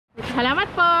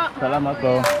Salamat po. Salamat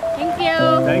po. Thank you.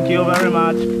 Thank you very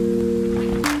much.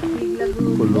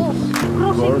 Oh,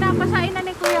 cruising na. Pasain na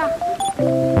ni Kuya.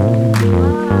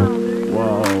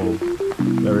 Wow. Wow.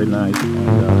 Very nice.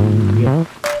 And, yeah.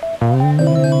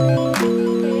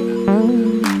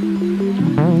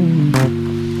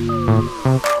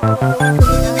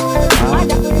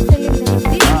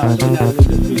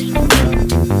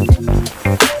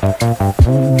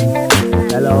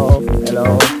 Hello,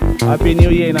 hello. Happy New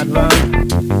Year in advance.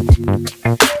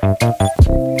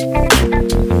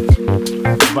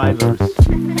 Survivors.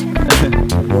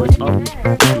 Going up.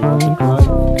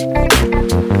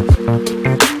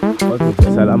 Okay,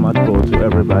 salamat po to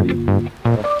everybody.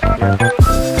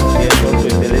 Yes, also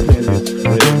the lessons is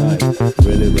really nice.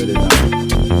 Really, really nice.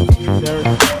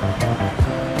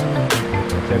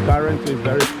 The current is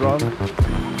very strong.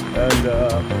 And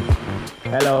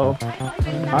hello.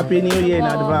 Happy New Year in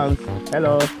advance.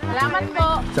 Hello. Salamat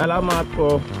po. Salamat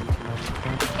po.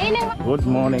 Good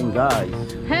morning, guys.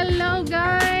 Hello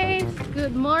guys.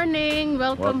 Good morning.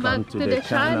 Welcome back to the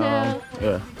channel.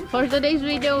 Yeah. For today's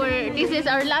video, this is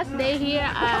our last day here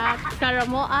at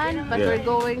Caramoan, but we're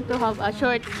going to have a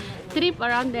short trip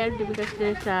around there because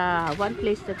there's one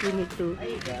place that we need to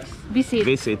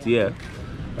visit. Yeah.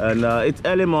 And it's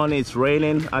early morning. It's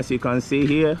raining, as you can see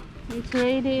here. It's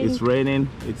raining. It's raining.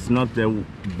 It's not the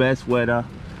best weather,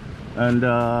 and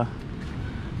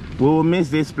we will miss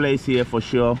this place here for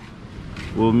sure.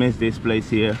 We'll miss this place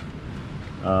here.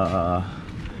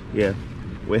 Yeah,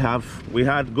 we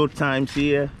had good times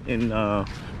here in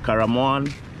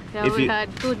Caramoan. Yeah, we had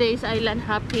 2 days island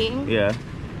hopping. Yeah,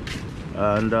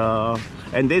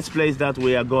 and this place that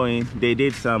we are going, they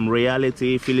did some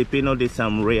reality. Filipino did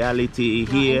some reality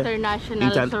here.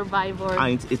 International Survivor.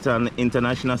 It's an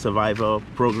international survival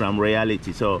program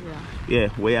reality. So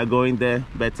yeah, we are going there.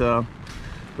 But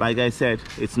like I said,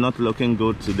 it's not looking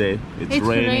good today. It's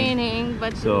raining,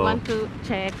 but so we want to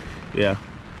check. Yeah.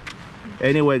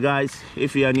 Anyway, guys,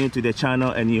 if you are new to the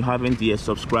channel and you haven't yet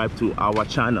subscribed to our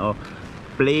channel,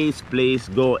 please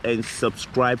go and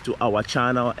subscribe to our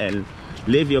channel and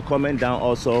leave your comment down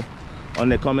also on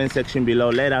the comment section below.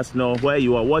 Let us know where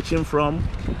you are watching from.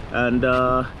 And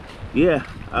yeah,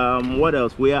 what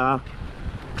else? We are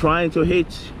trying to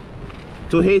hit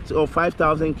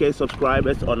 5,000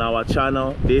 subscribers on our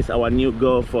channel. This is our new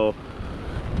goal for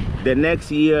the next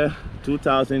year,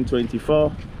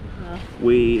 2024.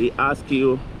 We ask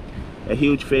you a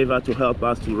huge favor to help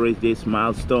us to reach this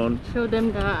milestone. Show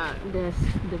them the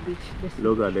beach.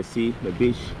 Look at the sea, the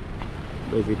beach.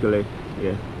 Basically,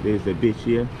 yeah, this is the beach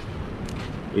here.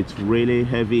 It's really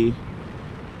heavy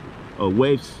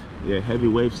waves. Yeah, heavy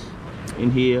waves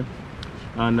in here.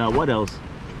 And what else?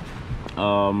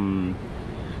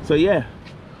 So yeah,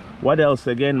 what else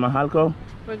again, Mahalko?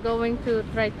 We're going to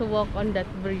try to walk on that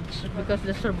bridge because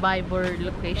the survivor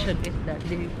location is that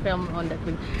they film on that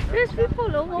bridge. There's people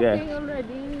walking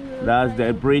already. That's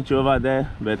the bridge over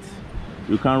there, but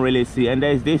you can't really see. And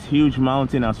there's this huge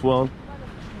mountain as well.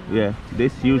 Yeah,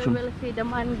 this huge. We will see the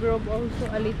mangrove also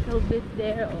a little bit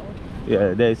there.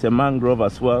 Yeah, there's a mangrove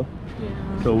as well.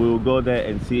 Yeah. So we will go there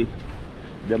and see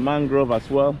the mangrove as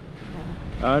well.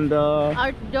 And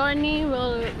our journey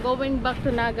will going back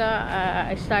to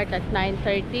Naga start at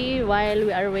 9:30. While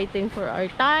we are waiting for our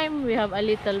time, we have a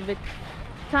little bit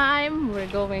time. We're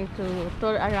going to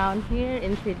tour around here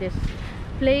and see this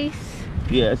place.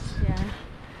 Yes. Yeah.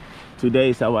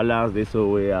 Today is our last day,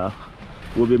 so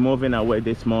we'll be moving away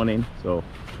this morning. So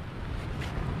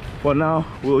for now,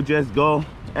 we'll just go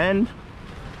and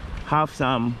have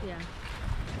some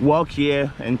walk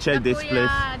here and check this place.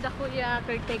 The Kuya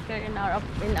caretaker in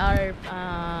our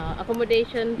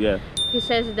accommodation, he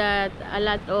says that a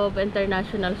lot of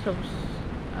international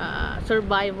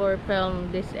survivor film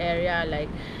this area,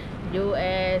 like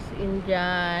US,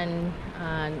 Indian,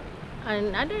 and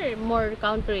other more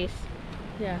countries.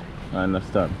 Yeah, I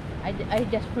understand. I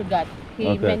just forgot.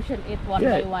 He mentioned it one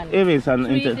by one. If it's an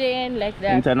Sweden, like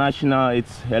that. International,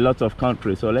 it's a lot of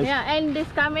countries. So let's. Yeah, and this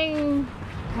coming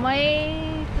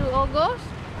May to August,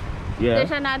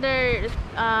 there's another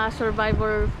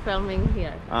survivor filming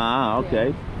here. Ah,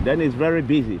 okay. Then it's very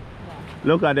busy.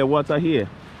 Look at the water here.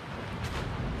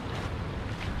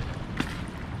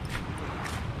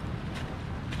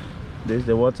 There's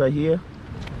the water here.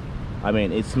 I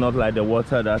mean, it's not like the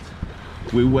water that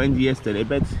we went yesterday,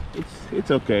 but it's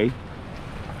okay.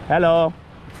 Hello.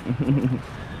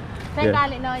 Hello.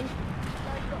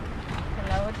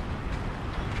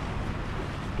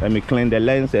 Let me clean the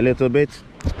lens a little bit.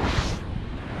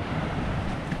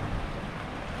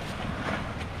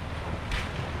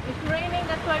 It's raining,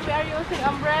 that's why we are using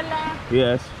umbrella.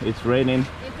 Yes, it's raining.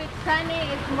 If it's sunny,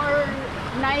 it's more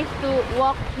nice to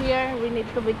walk here. We need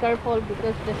to be careful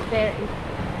because the stair is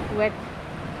wet.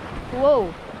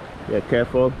 Whoa! Yeah,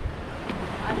 careful.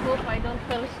 I hope I don't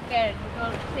feel scared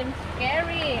because it seems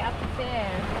scary up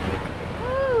there.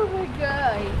 Oh my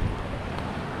god!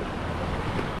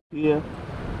 Here,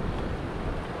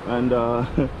 and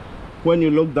when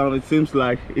you look down, it seems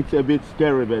like it's a bit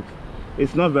scary, but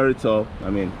it's not very tall. I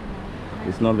mean,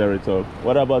 it's not very tall.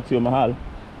 What about you, Mahal?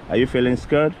 Are you feeling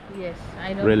scared? Yes,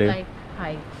 I don't Really? like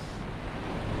heights.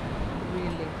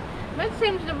 Really. But it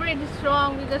seems the bridge is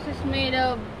strong because it's made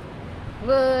of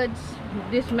woods,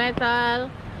 this metal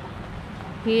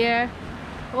here.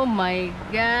 Oh my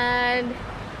god.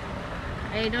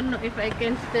 I don't know if I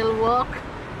can still walk.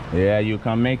 Yeah, you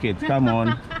can make it. Come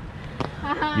on.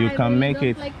 You can make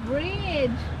it. Like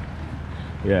bridge.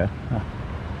 Yeah.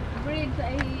 Bridge,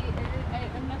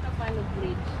 I'm not a fan of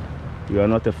bridge. You are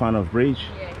not a fan of bridge?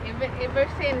 Yeah, ever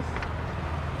since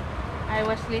I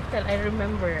was little, I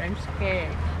remember I'm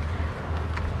scared.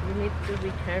 You need to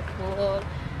be careful.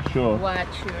 Sure. Watch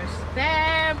your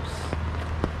steps.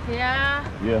 Yeah.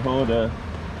 Yeah, hold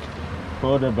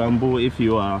the bamboo if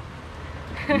you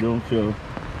don't feel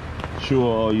sure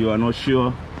or you are not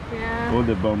sure. Yeah. Hold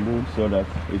the bamboo so that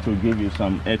it will give you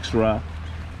some extra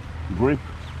grip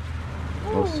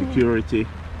or security.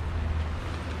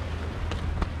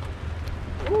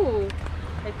 Ooh.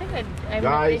 I think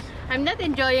I'm not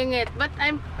enjoying it, but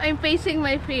I'm facing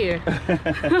my fear.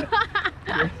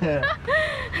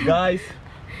 Guys,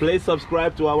 please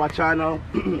subscribe to our channel.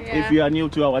 If you are new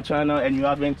to our channel and you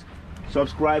haven't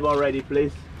subscribed already,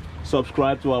 please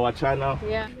subscribe to our channel.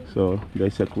 Yeah. So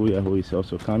there's a kuya who is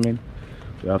also coming.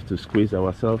 We have to squeeze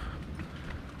ourselves.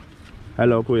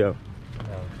 Hello, kuya.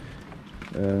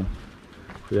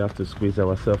 We have to squeeze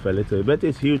ourselves a little, but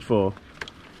it's huge for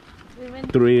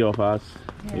three of us.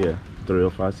 Yeah, three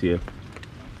of us here.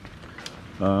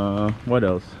 What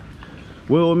else?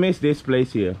 We will miss this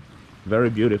place here. Very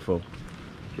beautiful.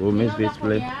 We'll miss this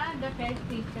place. The first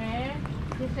teacher,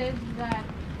 he says that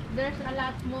there's a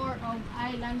lot more of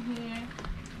island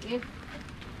here. If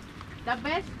the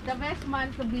best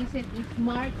month to visit is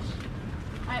March,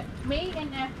 May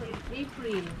and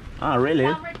April. Ah, really?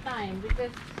 Summertime,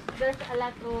 because there's a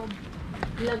lot of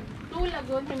two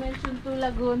lagoon. He mentioned two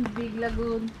lagoon, big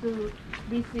lagoon to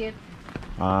visit.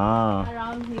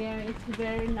 Around here. It's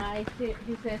very nice.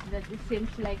 He says that it seems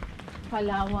like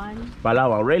Palawan.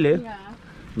 Palawan, really? Yeah.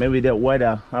 Maybe the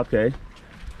weather. Okay.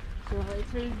 So it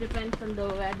really depends on the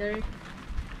weather.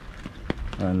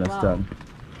 I understand. Wow.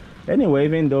 Anyway,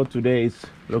 even though today is,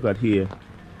 look at here,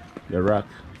 the rock.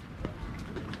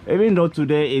 Even though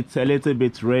today it's a little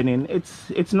bit raining,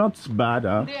 it's not bad.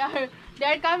 Huh? They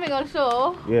are coming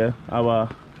also. Yeah, our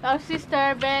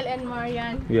sister Belle and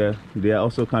Marian. Yeah, they are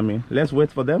also coming. Let's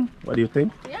wait for them. What do you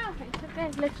think? Yeah, it's okay.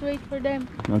 Let's wait for them.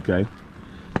 Okay.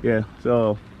 Yeah.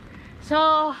 So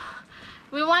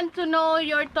we want to know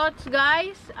your thoughts,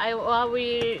 guys.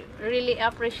 We really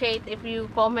appreciate if you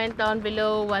comment down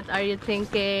below what are you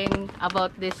thinking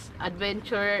about this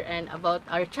adventure and about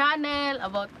our channel,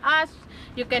 about us.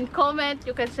 You can comment,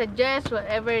 you can suggest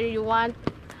whatever you want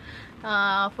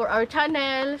for our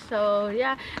channel. So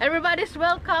yeah, everybody's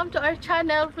welcome to our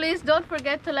channel. Please don't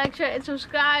forget to like, share and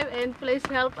subscribe, and please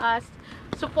help us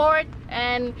support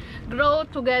and grow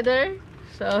together.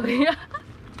 So yeah.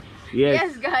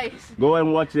 Yes, guys. Go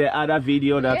and watch the other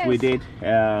video that we did.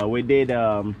 We did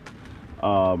the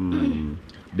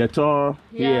tour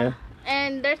here.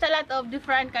 And there's a lot of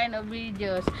different kind of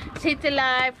videos. City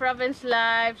life, province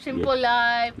life, simple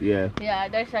life. Yeah,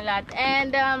 there's a lot.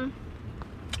 And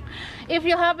if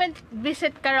you haven't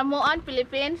visited Caramoan,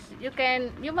 Philippines, you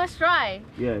must try.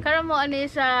 Caramoan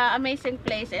is an amazing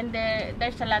place, and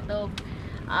there's a lot of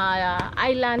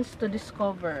islands to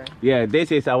discover. Yeah,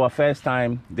 this is our first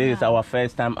time. This is our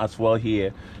first time as well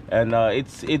here, and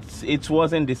it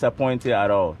wasn't disappointing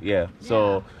at all.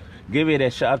 So give it a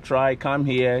shot, try, come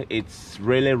here. It's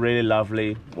really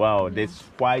lovely. Wow, this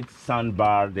white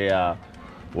sandbar there.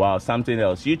 Wow, something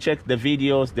else. You check the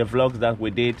videos, the vlogs that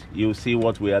we did, you see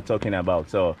what we are talking about.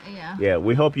 So yeah,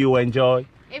 we hope you enjoy.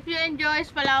 If you enjoy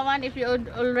Palawan, if you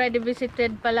already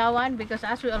visited Palawan, because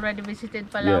as we already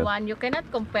visited Palawan, you cannot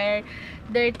compare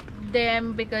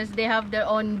them because they have their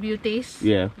own beauties.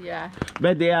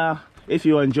 But they are, if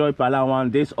you enjoy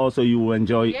Palawan, this also you will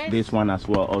enjoy this one as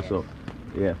well also.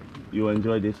 You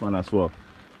enjoy this one as well.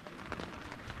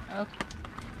 Okay.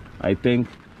 I think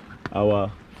our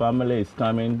family is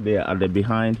coming. They are at the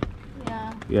behind.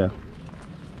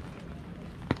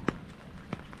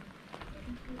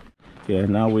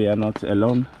 Now we are not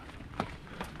alone.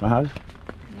 Mahal?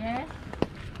 Yes.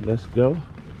 Let's go.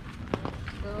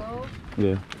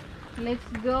 Yeah. Let's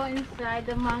go inside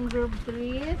the mangrove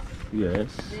trees.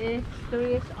 Yes. These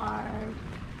trees are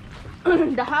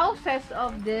the houses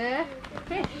of the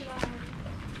fish.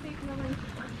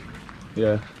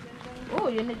 Yeah. Oh,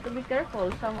 you need to be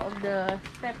careful. Some of the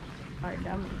steps are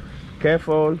damaged.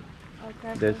 Careful.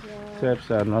 Okay, The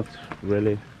steps are not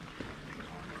really.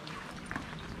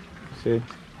 See.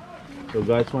 So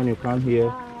guys, when you come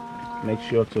here, make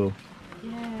sure to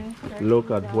look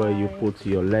at where you put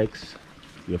your legs,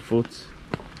 your foot.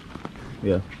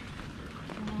 Yeah.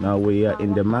 Now we are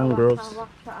in the mangroves.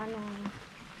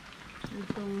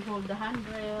 To hold the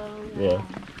handrail. Yeah.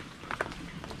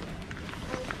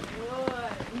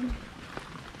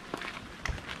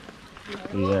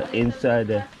 We are inside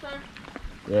the.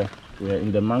 Yeah. We are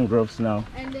in the mangroves now.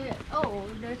 And oh,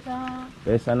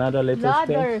 There's another little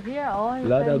ladder step. here. Oh, you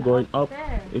Ladder can going up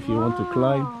there. if you want to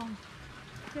climb.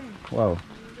 Wow.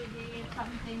 Maybe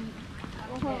something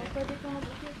up there.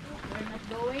 We're not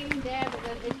going there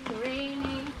because it's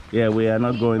raining. Yeah, we are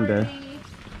not going there.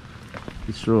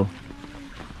 It's true.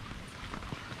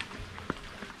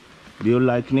 Do you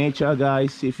like nature,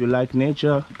 guys? If you like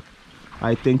nature,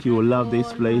 I think you will love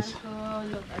this place.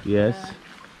 Yes.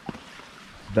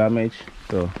 Damage.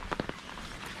 So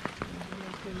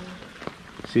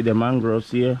see the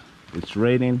mangroves here. It's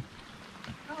raining,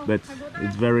 but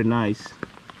it's very nice.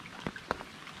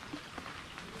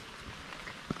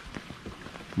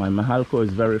 My Mahalco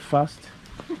is very fast.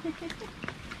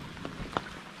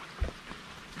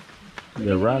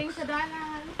 The rocks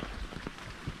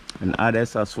and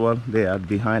others as well, they are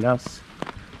behind us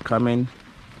coming.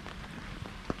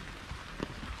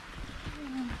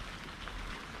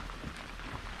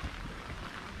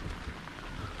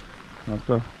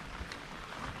 Okay.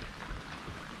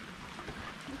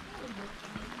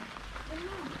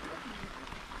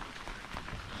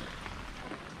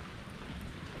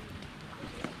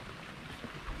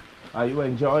 Are you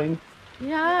enjoying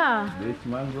this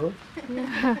mangrove?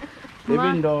 Yeah.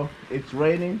 Even though it's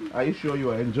raining, are you sure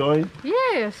you are enjoying?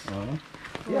 Yes.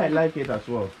 Yeah, I like it as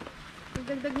well.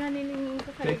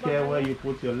 Take care where you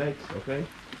put your legs, okay?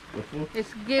 Your foot.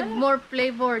 It's give more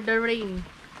flavor the rain.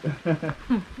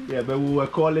 Yeah, but we were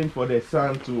calling for the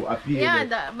sun to appear.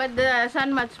 Yeah, but the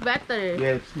sun much better.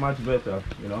 Yeah, it's much better,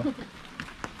 you know.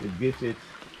 It gives it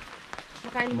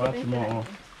much more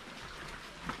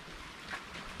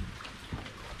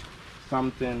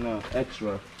something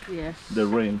extra. Yes. The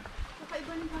rain.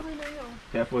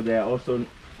 Careful, there are also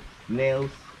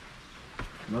nails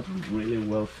not really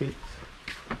well fit.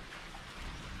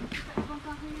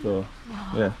 So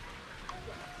yeah,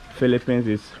 Philippines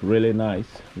is really nice,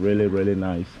 really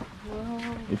nice. Wow.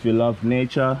 If you love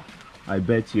nature, I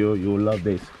bet you will love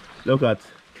this. Look at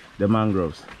the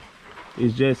mangroves.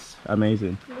 It's just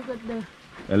amazing. Look at the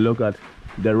And look at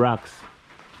the rocks.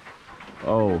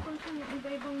 Oh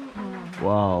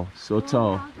wow, so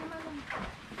tall.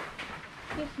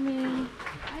 Excuse me.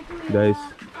 There is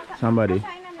somebody.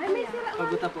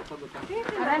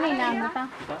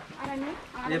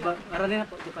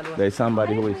 There is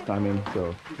somebody who is coming,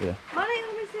 so yeah.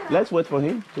 Let's wait for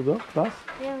him to go past.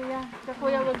 Yeah. The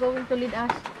kuya will going to lead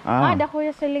us. Ah. The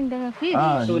kuya selling the fish.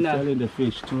 Ah, he's selling the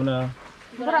fish, tuna.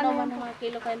 Mga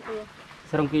kilo kayo kuya?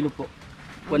 1 kilo po.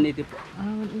 180 po.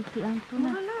 180 ang tuna.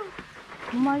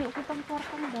 Lumayo ko pang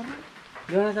kwartang daro.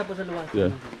 Yung nasa po sa luwas.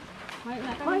 Yeah.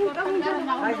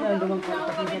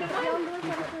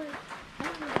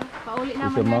 Pauli It's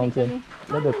naman a yan mountain.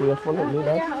 kami. Let the kuya follow lead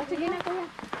us. Sige na kuya.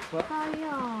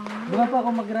 Sayang. Bukan po ako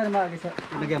mag-run maaga sa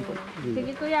lagyan po.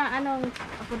 Sige kuya, anong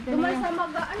apunta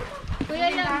niya? Kuya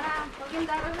yan.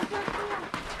 Magindara na siya kuya.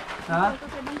 Ha?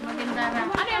 Magindara.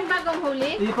 Ano yung bagong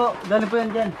huli? Hindi po, dali po yan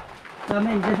dyan. Sa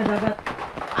amin, dyan sa dagat.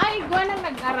 Ay, guwan ang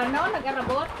nag-aranaw,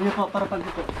 nag-arabot. Hindi po, para pag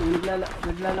po.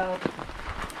 Naglalakot.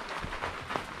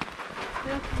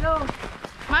 Let's go.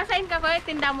 Masain ka kuya,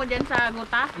 tinda mo dyan sa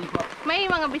guta? Hindi po. May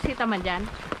mga bisita man dyan?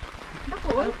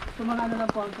 Ako? Sa mga ano lang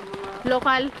po, sa mga...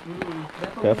 Local?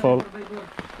 Careful.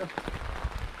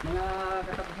 Mga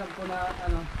katapusan po na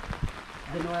ano,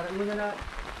 January. Yung na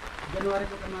January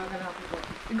po ang mga kalahapon po.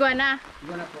 Iguana?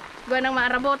 Iguana po. Iguana ang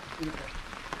maarabot? Hindi po.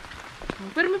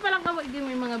 Pero may palang kamo, hindi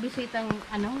may mga bisitang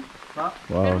ano? Pa?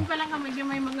 Pero Wow, may palang kamo, hindi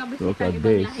may mga look bisitang at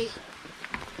ibang lahi. this.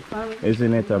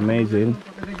 Isn't it amazing?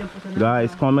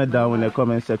 Guys, comment down in the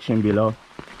comment section below.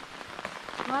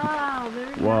 Wow,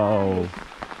 very Wow,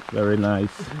 very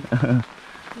nice. nice.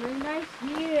 Very nice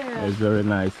here. It's very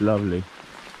nice, lovely.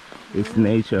 It's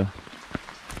nature.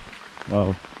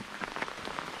 Wow.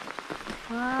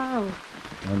 Wow.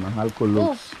 And Mahalco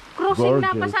Oh, looks crossing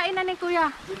na, gorgeous. pasain na ni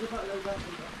kuya.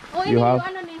 Oh, You ini have yung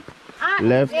ano ni?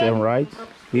 Left and right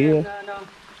here.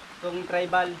 Itong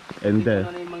tribal. And Dito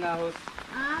na yung mga host.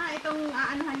 Itong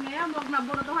aanuhan ngayon, wag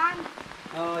naburutuhan.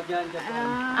 Oh, dyan.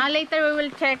 Later we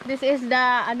will check. This is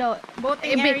the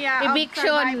Boating area of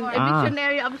eviction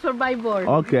area of survivor.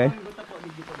 Okay.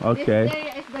 Okay. This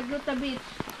area is the Gruta Beach.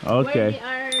 Okay.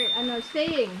 Where they are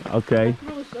staying. Okay.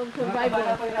 Cruise of survivor.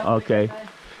 Okay.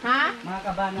 Ha? Mga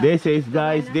kabana. This is,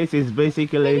 guys, this is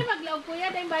basically, Pwede maglaog kuya,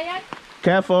 dahil bayad.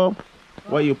 careful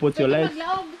where you put your Pwede legs.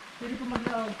 maglaog. Pwede ko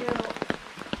maglaog, pero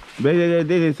Basically,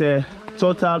 this is a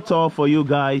total tour for you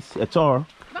guys, a tour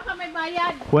Baka may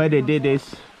bayad. where they did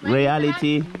this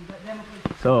reality.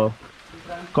 So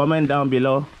comment down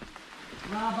below.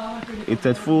 It's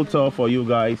a full tour for you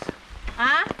guys.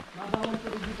 Ha?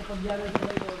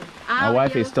 My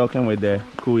wife is talking with the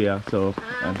kuya, so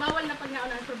Bawal na pag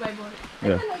nauna ang survivor.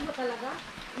 Yeah. Ay, ano ba talaga?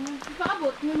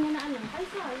 Paabot, yun na ano. Ay,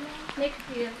 sorry. Next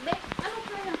year. Ano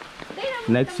kaya?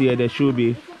 next year there should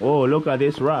be. Oh, look at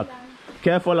this rock.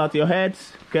 Careful at your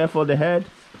heads. Careful the head.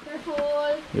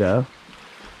 Careful. Yeah.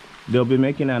 They'll be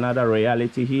making another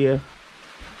reality here.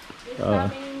 This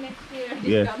coming next year.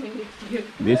 yeah. Coming next year.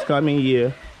 This coming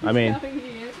year. I mean, Coming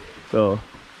year. so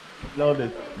no, the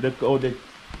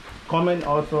comment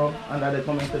also under the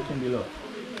comment section below.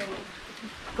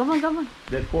 Come on.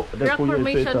 The Rock kuya said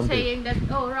formation something. saying that,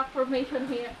 rock formation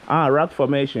here. Ah, rock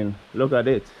formation. Look at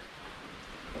it.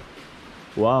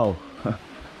 Wow.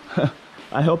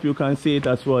 I hope you can see it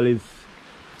as well. It's,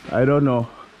 I don't know.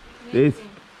 This,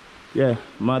 yeah,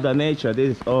 Mother Nature.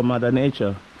 This is all Mother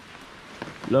Nature.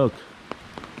 Look.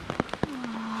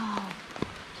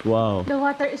 Wow. The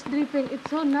water is dripping. It's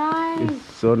so nice.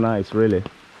 It's so nice, really.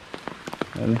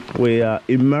 And we are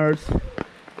immersed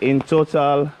in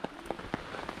total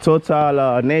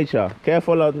nature.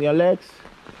 Careful on your legs.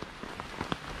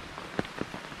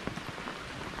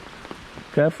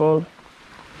 Careful.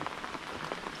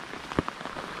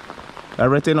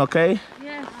 Everything okay?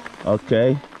 Yes.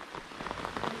 Okay.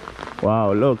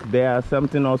 Wow, look, there's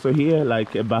something also here,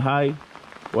 like a Baha'i,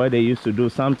 where they used to do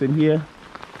something here.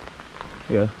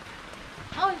 Yeah.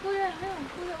 Oh, kuya,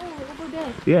 over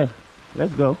there. Yeah,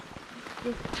 let's go.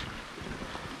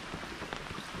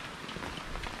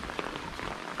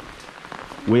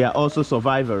 We are also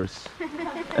survivors.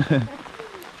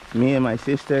 Me and my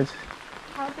sisters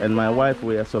and my wife,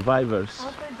 we are survivors.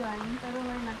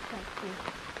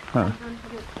 Huh.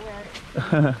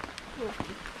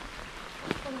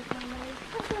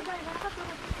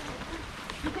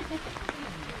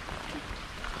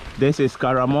 This is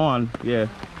Caramoan. Yeah,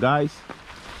 guys,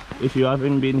 if you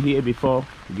haven't been here before,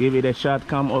 give it a shot.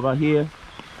 Come over here.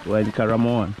 We're in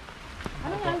Caramoan.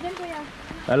 Ano yan dyan, kuya?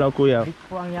 Hello, kuya. Big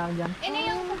po ang yan dyan. Ini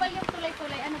yung kubal yung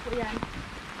tulay-tulay. Ano po yan?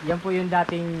 Yan po yung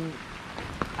dating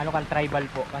tribal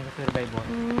po, kan survivor.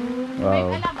 May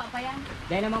Wow. kalaba pa yan?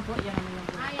 Yan naman po, yan naman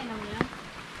po. Yan naman yan.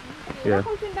 Yeah.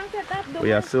 We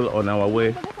are still on our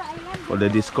way for the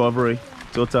discovery,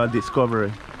 total discovery.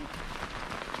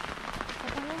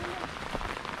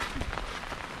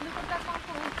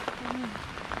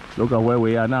 Look at where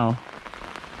we are now.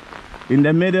 In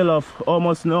the middle of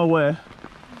almost nowhere.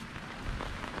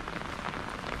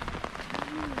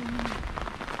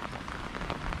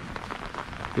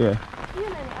 Yeah.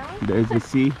 There is the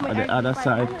sea on the other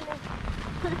side.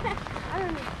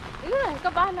 Yun,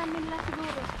 kabahanan nila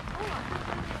siguro.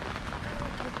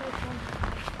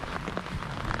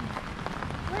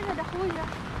 Where na da kuya?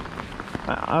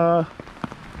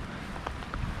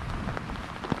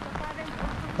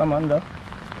 Come on, though.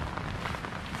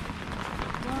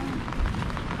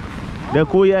 The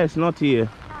kuya is not here.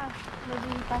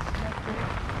 Maybe past that way.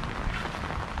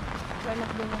 One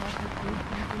of them has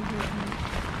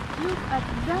Look at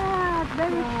that!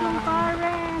 Very strong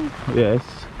current! Yes.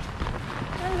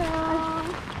 Hello!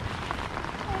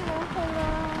 Hello!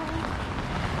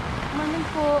 Morning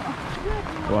po.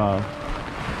 Wow.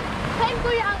 Saan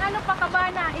kuya ang ano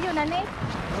pakabana? Iyon na ni?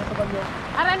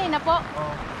 Arani na po?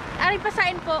 Ari pa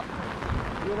saan po?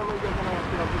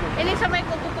 Ini sa may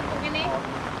kukukukuk ini?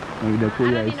 And the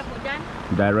kuya Arani is na po dyan?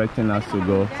 directing us to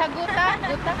go Sa guta?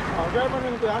 Guta?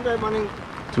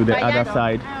 to the other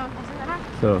side.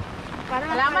 So,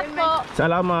 Salamat po.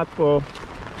 salamat po.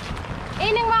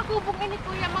 Ining mga kubong ini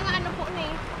kuya, mga ano po ni?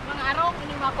 Mga arong,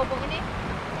 ining mga kubong ini?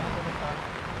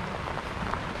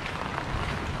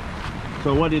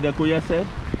 So what did the kuya say?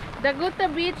 The Guta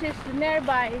beach is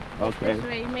nearby. Okay. This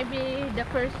way. Maybe the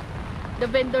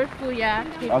vendor kuya,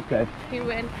 Okay. he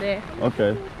went there.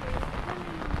 Okay.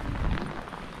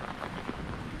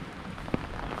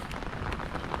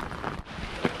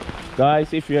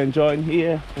 Guys, if you're enjoying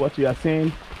here, what you are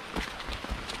seeing,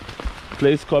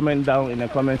 please comment down in the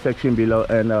comment section below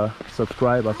and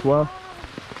subscribe as well.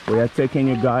 We are taking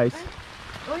you guys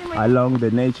along the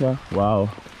nature. Wow.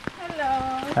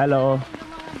 Hello.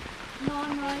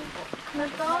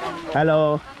 Hello.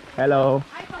 Hello. Hello.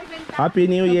 Happy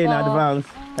New Year in advance.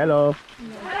 Hello.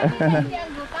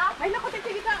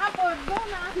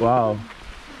 Wow.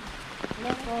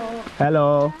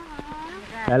 Hello.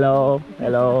 Hello.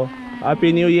 Hello.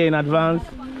 Happy New Year in advance.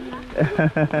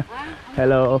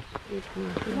 Hello.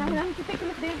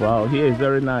 Wow, here is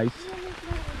very nice.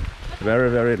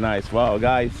 Very, very nice. Wow,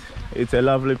 guys, it's a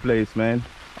lovely place, man.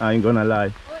 I ain't gonna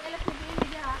lie.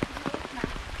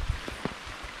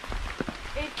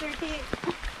 8:30.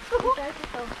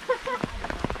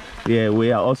 Yeah,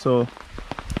 we are also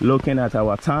looking at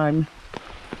our time.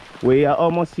 We are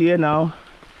almost here now.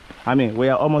 I mean, we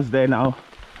are almost there now.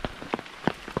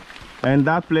 And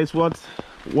that place, what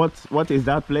is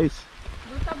that place?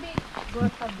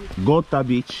 Gota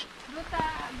Beach. Gota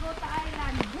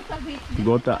Island. Gota Beach.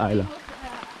 Gota Island.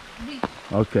 Beach.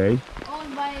 Okay.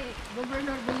 Owned by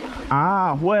Governor Bolivar.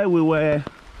 Ah, where we were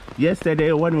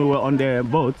yesterday when we were on the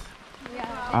boat. Yeah.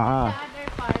 Ah. The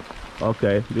other part.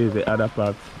 Okay, this is the other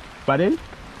part. Pardon?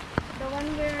 The one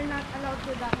we're not allowed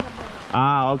to dock the boat.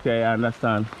 Ah, okay, I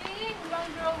understand.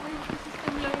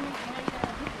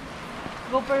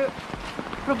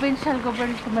 Provincial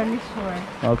government resort.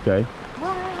 Okay.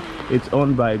 Wow. It's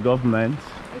owned by government.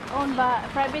 It's owned by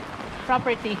private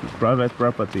property. Private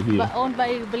property here. But owned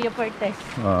by Villaportes.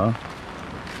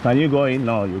 Can you go in?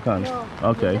 No, you can't. No,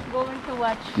 Okay. we're just going to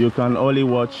watch. You can only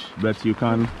watch, but you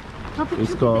can.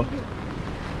 It's called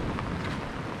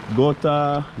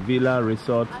Gota Villa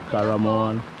Resort,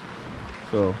 Caramoan.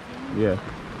 So, yeah.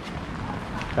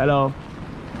 Hello.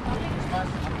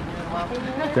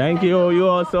 Thank you. You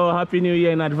also Happy New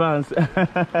Year in advance.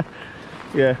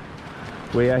 Yeah.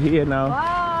 We are here now.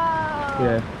 Wow.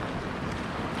 Yeah.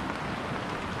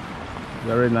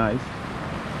 Very nice.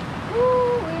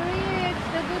 Woo, we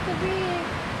reached the Gota Beach.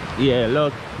 Yeah,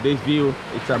 look, this view,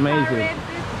 it's amazing. Current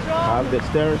is strong. Have the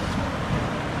stairs.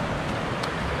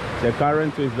 The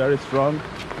current is very strong.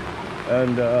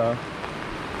 And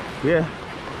yeah.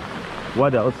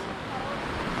 What else?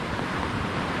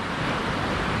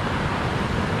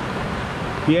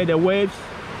 Here the waves.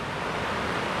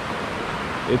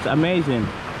 It's amazing.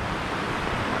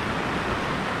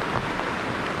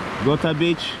 Gota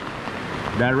Beach,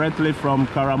 directly from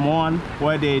Caramoan,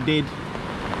 where they did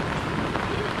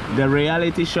the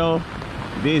reality show.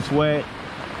 This is where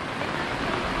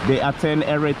they attend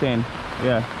everything.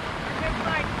 Yeah.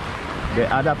 The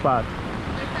other part.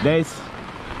 There's,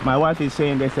 my wife is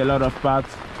saying there's a lot of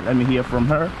parts. Let me hear from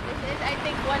her. This is, I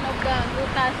think, one of the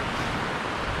Gota's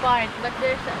part, but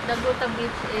there's the Gota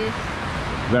Beach is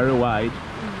very wide.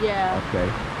 Yeah. Okay,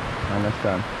 I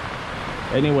understand.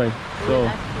 Anyway, so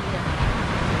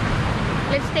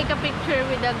let's take a picture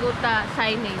with the Gota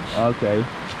signage. okay.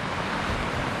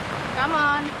 Come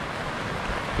on.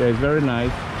 So it's very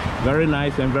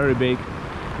nice and very big.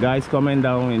 Guys, comment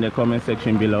down in the comment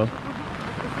section below.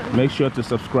 Make sure to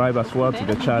subscribe as well to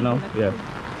the channel. Yeah,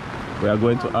 we are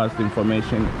going to ask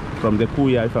information from the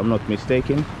Kuya, if I'm not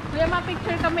mistaken. Kuya,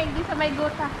 ma-picture kami di sa may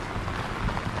Gota.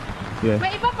 Yeah.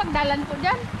 May iba pagdalan po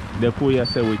dyan. The Kuya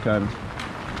said we can.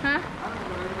 Huh?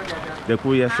 The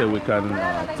Kuya said we can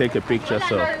take a picture.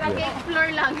 So yeah.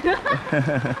 Explore lang.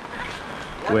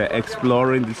 We're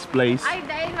exploring this place. Ay,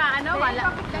 dahil nga, ano, wala.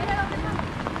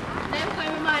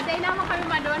 Dahil naman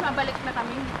kami doon, mabalik na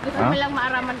kami. Gusto mo lang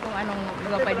maaraman kung anong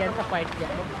lugar pa dyan sa part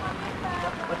dyan.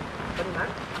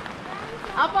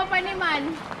 Opo,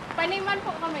 Paniman. Paniman po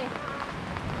kami.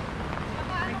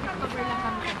 Cover lang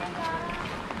kami.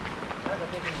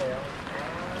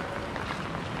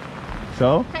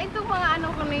 So? Sa itong mga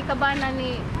ano kung may kabana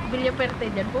ni Villaperte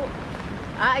dyan po.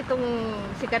 Ah, itong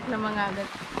sikat na mga agad.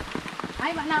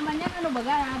 Ay, naman yan, ano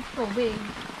baga, tubig.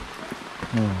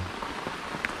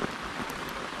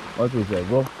 What is that?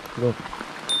 Go.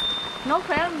 No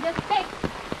film, just take.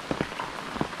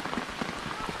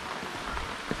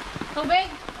 Tubig.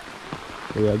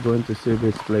 We are going to see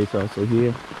this place also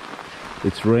here.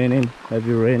 It's raining,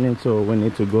 heavy raining, so we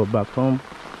need to go back home.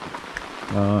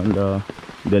 And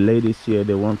the ladies here,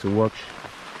 they want to watch,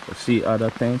 see other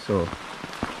things, so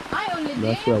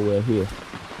that's why we're here.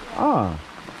 Ah,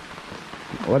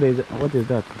 what is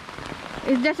that?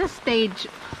 It's just a stage.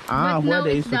 Ah, but now what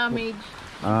it's is damaged.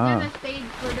 Ah. It's just a stage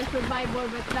for the survivor,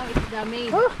 but now it's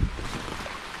damaged.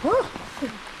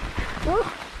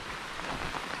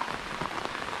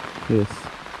 Yes.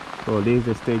 So this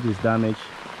the stage is damaged,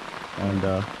 and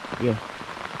yeah.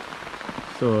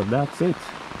 So that's it.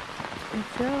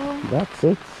 So That's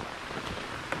it.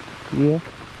 Yeah.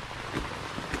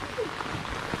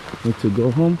 Need to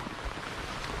go home.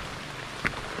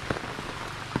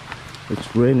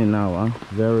 It's raining now, huh?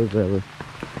 Very, very,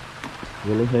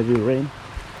 really heavy rain.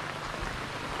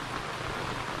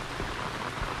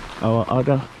 Our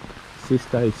other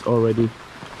sister is already,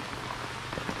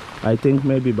 I think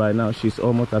maybe by now she's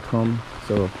almost at home,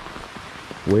 so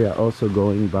we are also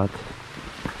going back.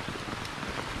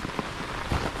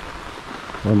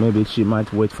 Or maybe she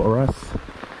might wait for us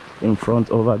in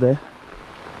front over there.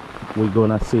 We're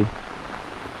gonna see.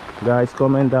 Guys,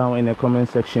 comment down in the comment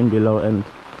section below and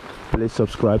please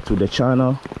subscribe to the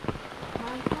channel.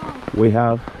 We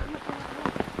have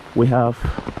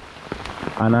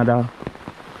another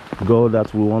goal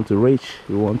that we want to reach.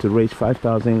 We want to reach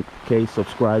 5,000k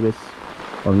subscribers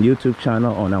on YouTube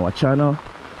channel, on our channel.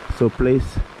 So please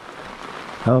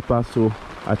help us to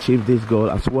achieve this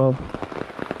goal as well.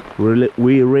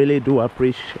 We really do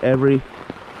appreciate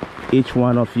each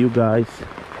one of you guys,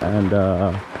 and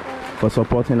for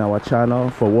supporting our channel,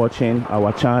 for watching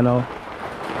our channel,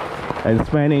 and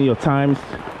spending your time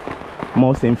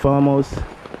most and foremost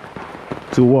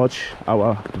to watch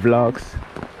our vlogs.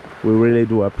 We really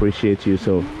do appreciate you.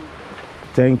 So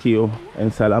thank you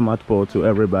and salamat po to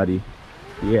everybody.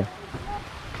 Yeah,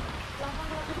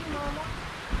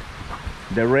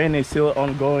 the rain is still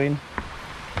ongoing.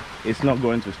 It's not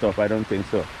going to stop, I don't think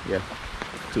so. Yeah,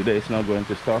 today it's not going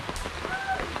to stop.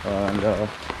 And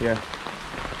yeah,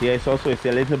 here it's also, it's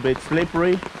a little bit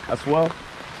slippery as well,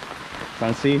 you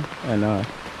can see. And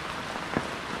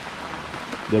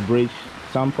the bridge,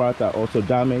 some parts are also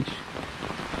damaged,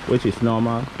 which is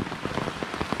normal.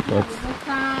 But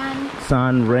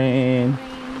sun, rain,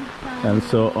 and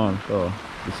so on. So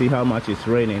you see how much it's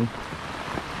raining.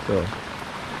 So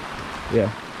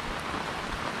yeah,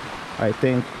 I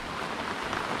think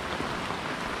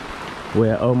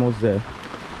we're almost there.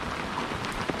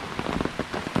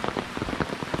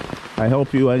 I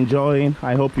hope you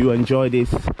enjoy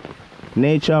this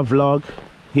nature vlog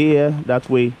here that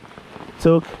we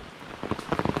took.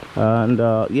 And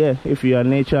yeah, if you're a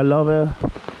nature lover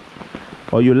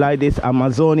or you like this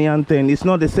Amazonian thing, it's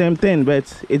not the same thing,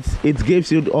 but it gives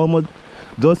you almost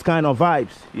those kind of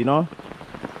vibes, you know.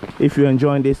 If you're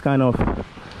enjoying this kind of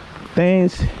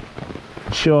things,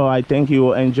 sure, I think you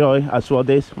will enjoy as well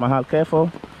this. Mahal,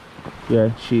 careful.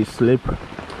 Yeah, she slipped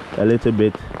a little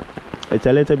bit. It's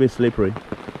a little bit slippery.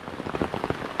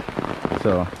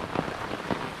 So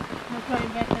that's why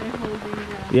better holding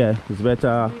the, yeah, it's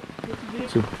better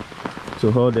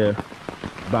to hold the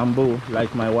bamboo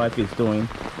like my wife is doing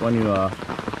when you are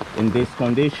in this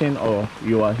condition or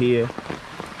you are here.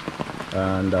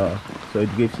 And so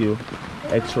it gives you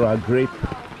extra grip.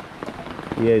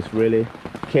 Here is really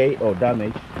K or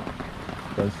damage,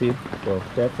 you can see, so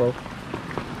careful.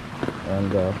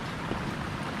 And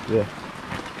yeah,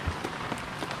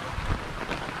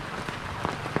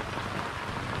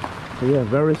 yeah,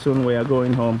 very soon we are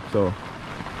going home. So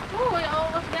we're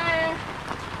almost there.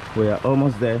 We are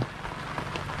almost there.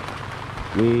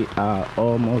 We are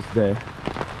almost there.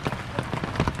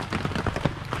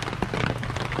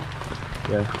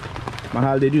 Yeah,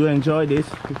 Mahal, did you enjoy this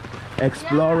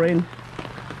exploring?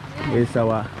 Yeah. It's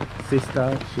our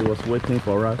sister, she was waiting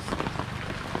for us.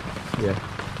 Yeah,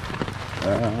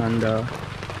 and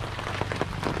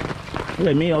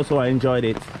yeah, me also, I enjoyed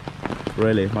it.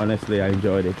 Really, honestly, I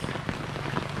enjoyed it.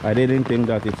 I didn't think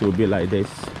that it would be like this,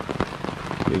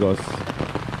 because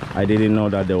I didn't know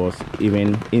that there was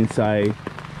even inside.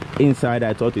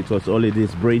 I thought it was only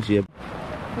this bridge here.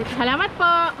 Salamat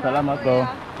po. Salamat po.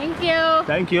 Thank you.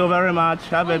 Thank you very much.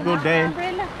 Have a good day.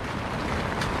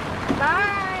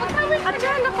 Bye.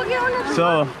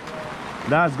 So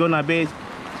that's gonna be it.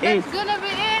 That's gonna be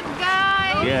it,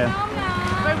 guys. Yeah.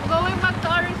 We're going back to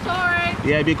our resort.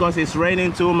 Yeah, because it's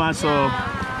raining too much, so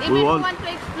even we want to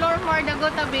explore more the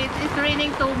Gota Beach. It's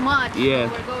raining too much. Yeah.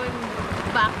 So we're going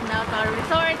back now to our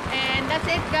resort, and that's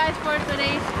it, guys, for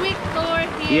today's quick tour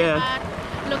here at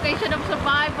location of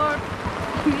Survivor.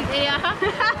 Yeah.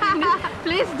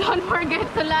 Please don't forget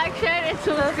to like, share, and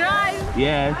subscribe.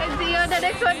 Yeah. And see you in the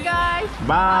next one, guys.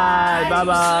 Bye. Bye.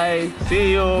 Bye.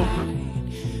 See you.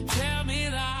 Tell me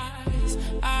lies.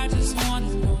 I just want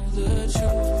to know the truth.